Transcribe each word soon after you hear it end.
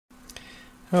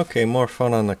Okay, more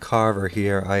fun on the Carver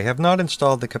here. I have not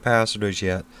installed the capacitors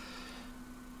yet,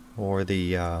 or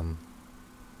the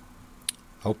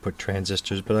output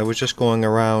transistors, but I was just going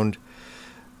around.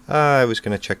 I was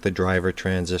going to check the driver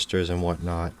transistors and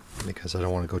whatnot, because I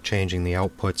don't want to go changing the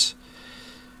outputs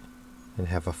and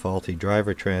have a faulty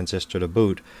driver transistor to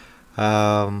boot.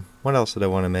 What else did I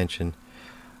want to mention?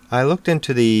 I looked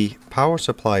into the power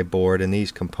supply board and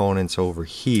these components over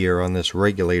here on this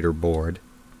regulator board.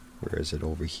 Where is it?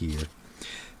 Over here.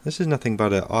 This is nothing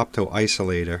but an opto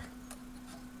isolator,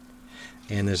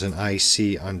 and there's an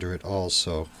IC under it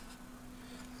also,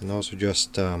 and those are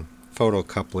just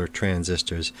photocoupler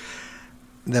transistors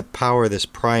that power this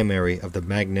primary of the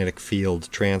magnetic field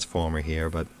transformer here,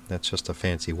 but that's just a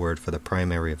fancy word for the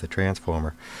primary of the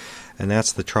transformer. And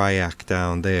that's the triac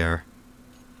down there,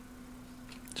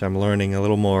 which I'm learning a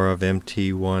little more of,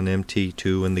 MT1,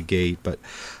 MT2, and the gate, but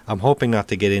I'm hoping not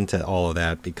to get into all of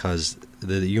that because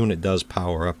the unit does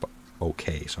power up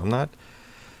okay. So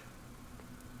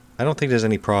I don't think there's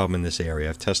any problem in this area.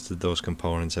 I've tested those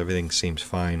components. Everything seems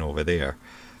fine over there.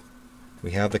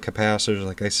 We have the capacitors,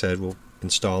 like I said, we'll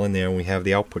install in there, and we have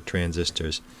the output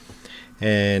transistors.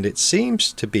 And it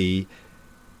seems to be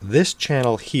this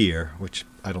channel here, which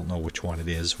I don't know which one it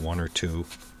is, 1 or 2.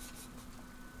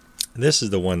 This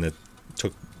is the one that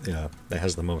that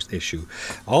has the most issue.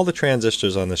 All the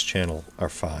transistors on this channel are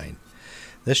fine.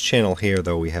 This channel here,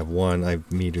 though, we have one. I've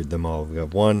metered them all. We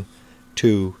have 1,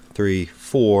 2, 3,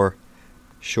 4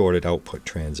 shorted output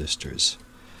transistors.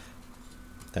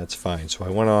 That's fine. So I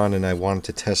went on and I wanted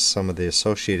to test some of the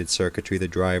associated circuitry, the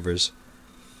drivers.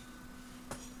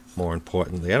 More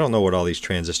importantly, I don't know what all these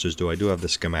transistors do. I do have the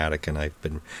schematic and I've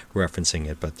been referencing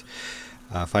it, but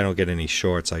if I don't get any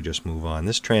shorts, I just move on.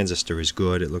 This transistor is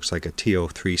good. It looks like a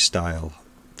TO3 style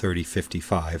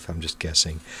 3055. I'm just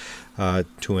guessing.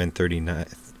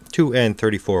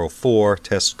 2N3404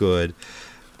 tests good.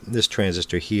 This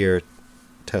transistor here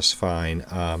tests fine.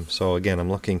 So again, I'm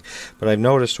looking, but I've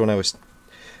noticed when I was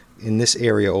in this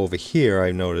area over here,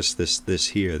 I noticed this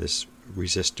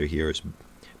resistor here is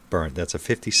burnt. That's a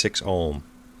 56 ohm,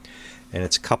 and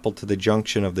it's coupled to the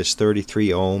junction of this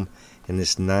 33 ohm and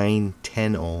this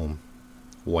 910 ohm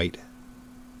white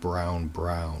brown.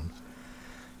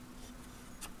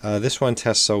 This one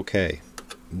tests okay.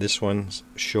 This one's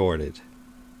shorted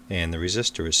and the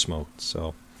resistor is smoked.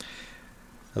 So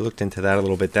I looked into that a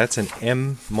little bit. That's an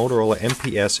Motorola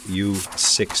MPS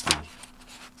U60.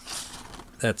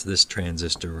 That's this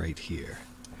transistor right here.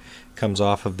 Comes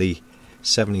off of the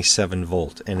 77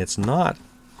 volt, and it's not.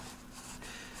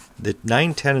 The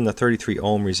 910 and the 33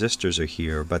 ohm resistors are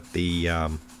here, but the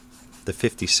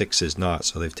 56 is not.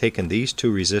 So they've taken these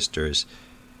two resistors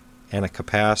and a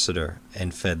capacitor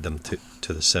and fed them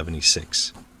to the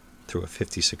 76 through a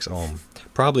 56 ohm.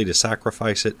 Probably to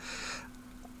sacrifice it.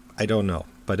 I don't know.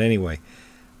 But anyway,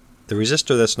 the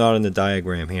resistor that's not in the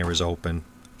diagram here is open,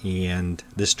 and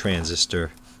this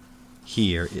transistor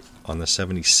here on the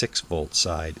 76 volt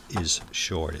side is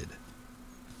shorted,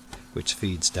 which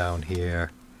feeds down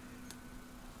here.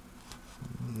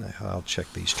 I'll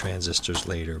check these transistors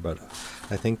later, but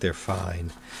I think they're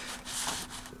fine.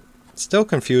 Still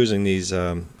confusing, these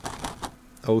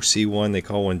OC1, they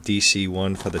call one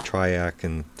DC1 for the triac,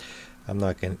 and I'm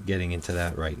not getting into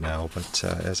that right now, but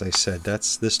as I said,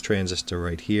 that's this transistor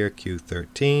right here,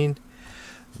 Q13.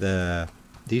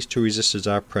 These two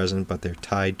resistors are present, but they're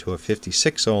tied to a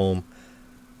 56 ohm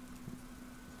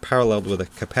paralleled with a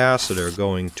capacitor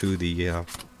going to the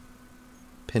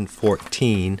pin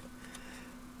 14,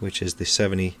 which is the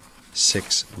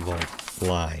 76 volt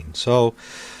line. So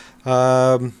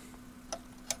we'll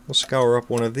scour up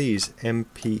one of these,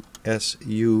 MPS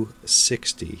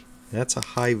U60. That's a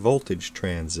high voltage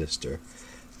transistor.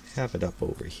 I have it up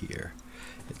over here.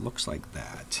 It looks like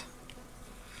that.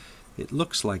 It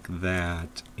looks like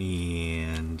that,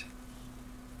 and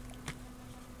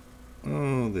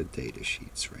oh, the data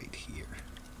sheet's right here.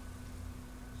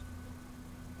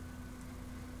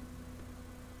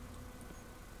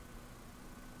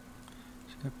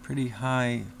 It's got pretty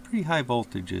high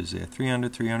voltages there.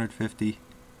 300, 350,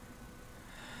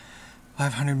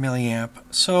 500 milliamp.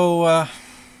 So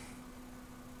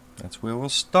that's where we'll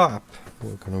stop.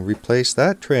 We're going to replace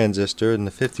that transistor in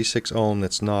the 56 ohm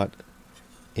that's not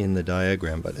in the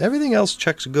diagram, but everything else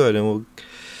checks good, and we're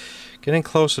getting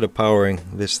closer to powering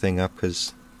this thing up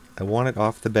because I want it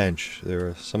off the bench. There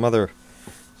are some other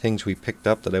things we picked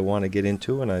up that I want to get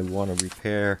into, and I want to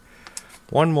repair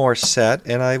one more set,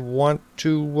 and I want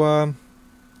to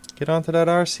get onto that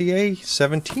RCA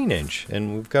 17-inch,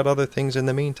 and we've got other things in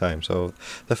the meantime. So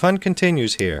the fun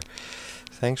continues here.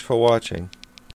 Thanks for watching.